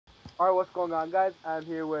Alright, what's going on, guys? I'm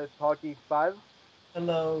here with Hockey 5.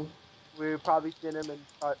 Hello. We've probably seen him in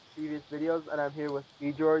previous videos, and I'm here with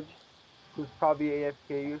B George, who's probably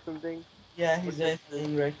AFK or something. Yeah, But he's this is his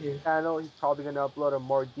AFKing right here. channel. He's probably going to upload a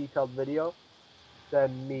more detailed video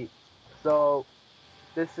than me. So,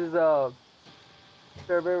 this is a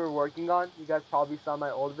survey we're working on. You guys probably saw my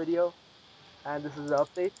old video, and this is the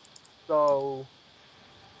update. So,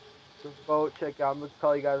 just go check out. I'm going to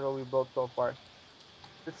tell you guys what we built so far.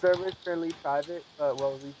 The server is currently private, but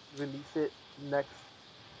we'll release it next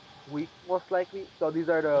week most likely. So these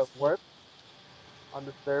are the warps on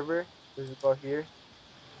the server. Just go here,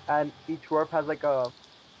 and each warp has like a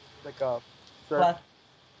server Plat-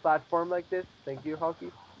 platform like this. Thank you,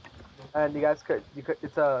 Hockey. And you could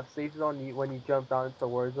it's a safe zone when you jump down into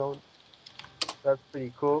war zone. That's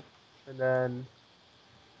pretty cool. And then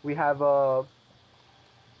we have a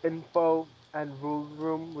info and rules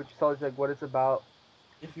room, which tells you like what it's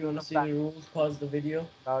if you want to the see fact the rules, pause the video.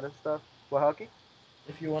 about and stuff. What, Hockey?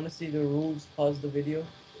 If you want to see the rules, pause the video.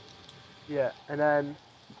 Yeah. And then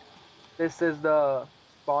this is the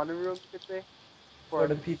spawning room, you could say, For for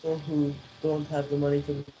the people who don't have the money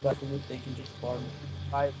to buy food, they can just farm.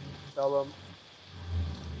 buy, sell them.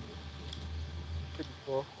 Pretty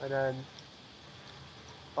cool. And then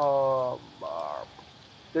uh,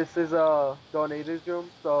 this is a donators room,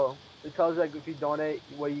 so it tells you like if you donate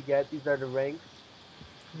what you get. These are the ranks.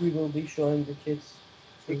 We will be showing the kids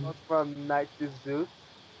It soon. goes from Knight to Zeus,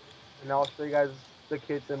 and I'll show you guys the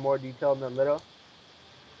kits in more detail in a little.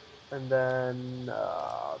 And then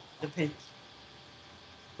The pit.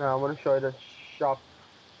 now I'm gonna show you the shop.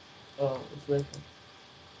 Oh, it's right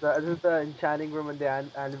This is the enchanting room and the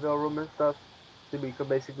anvil room and stuff. So we could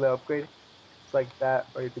basically upgrade. It's like that,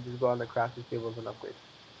 or you could just go on the crafting tables and upgrade.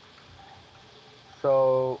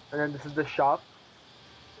 So, and then this is the shop.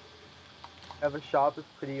 I have a shop. It's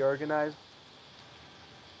pretty organized.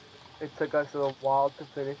 It took us a while to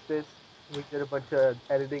finish this. We did a bunch of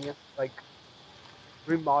editing and like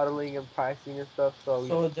remodeling and pricing and stuff. So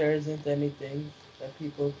So there isn't anything that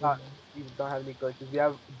people can uh, we don't have any glitches. We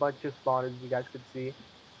have a bunch of spawners you guys could see,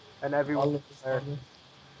 and everyone all of the are spawners.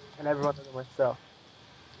 and everyone of them are sell.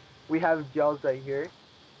 We have gels right here,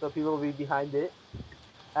 so people will be behind it,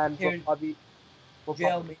 and Here, we'll jail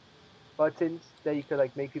probably me. buttons that you could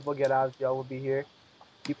like make people get out of jail will be here.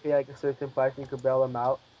 You pay like a certain price and you could bail them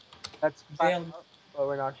out. That's planned Jail me. out, but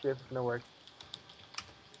we're not sure if it's gonna work.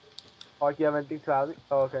 Or do you have anything to add?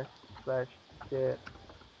 Oh, okay. Slash kit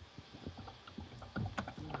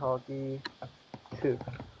hockey 2.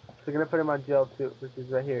 So we're gonna put him on jail 2, which is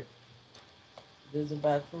right here. There's a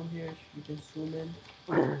bathroom here. You can zoom in.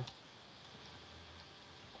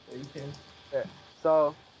 Or you can. Yeah.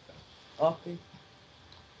 So Okay.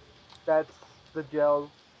 that's the jail,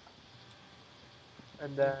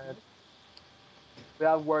 and then we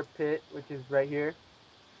have Warp Pit, which is right here.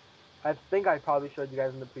 I think I probably showed you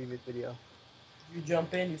guys in the previous video. You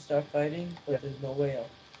jump in, you start fighting, Yeah. but there's no way out.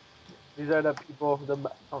 These are the people, the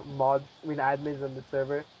mods, I mean admins on the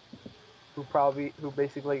server, who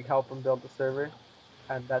basically help them build the server,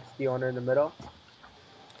 and that's the owner in the middle.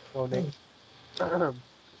 Donate.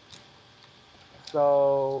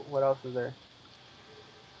 So what else is there?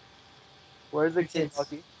 Where's the The kit kids.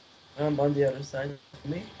 hockey? On the other side.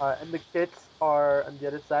 Me? And the kits are on the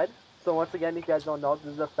other side. So once again, if you guys don't know,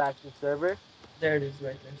 this is a faction server, There it is,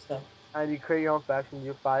 right there. Stop. and you create your own faction,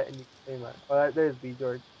 you fight, and you can claim it. Oh, there's B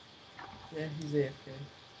George. Yeah, he's AFK.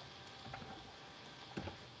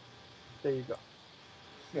 There you go.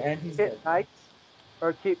 And he's Kit dead now. knights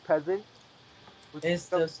or kit peasants, which It's is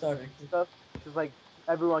the starter kit. stuff. Which is like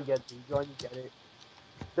everyone gets it. You join, you get it.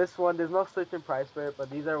 This one, there's no certain price for it, but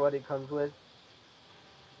these are what it comes with.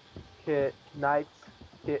 Kit knights.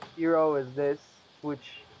 Kit hero is this,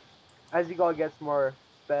 which as you go gets more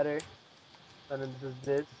better. And then this is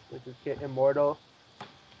this, which is Kit Immortal.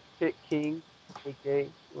 Kit King, AK,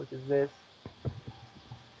 which is this.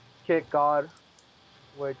 Kit God,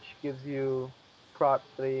 which gives you Prot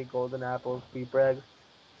 3, Golden Apples, Creeper Eggs.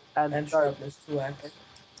 And And our sharpness 2x.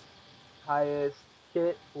 highest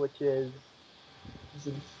kit, which is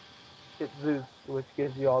Zeus. Kit Zeus, which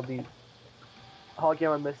gives you all these. Hulk,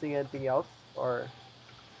 am I missing anything else? Or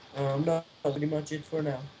No, that's pretty much it for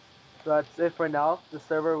now. so that's it for now. The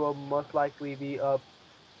server will most likely be up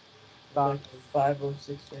In about like 5 or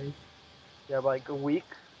 6 days. yeah, like a week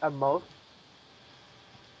at most.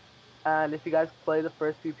 And if you guys play, the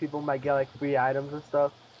first few people might get like free items and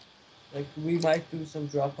stuff. Like, we might do some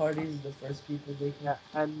drop parties, the first people they come. Yeah,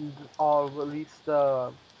 and I'll release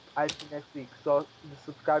the IC next week. So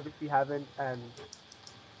subscribe if you haven't, and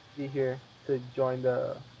be here to join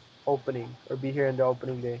the opening or be here in the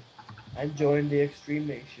opening day. and join the Extreme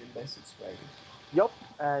Nation by subscribing. Yup,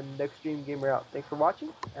 and Extreme Gamer out. Thanks for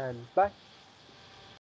watching, and bye.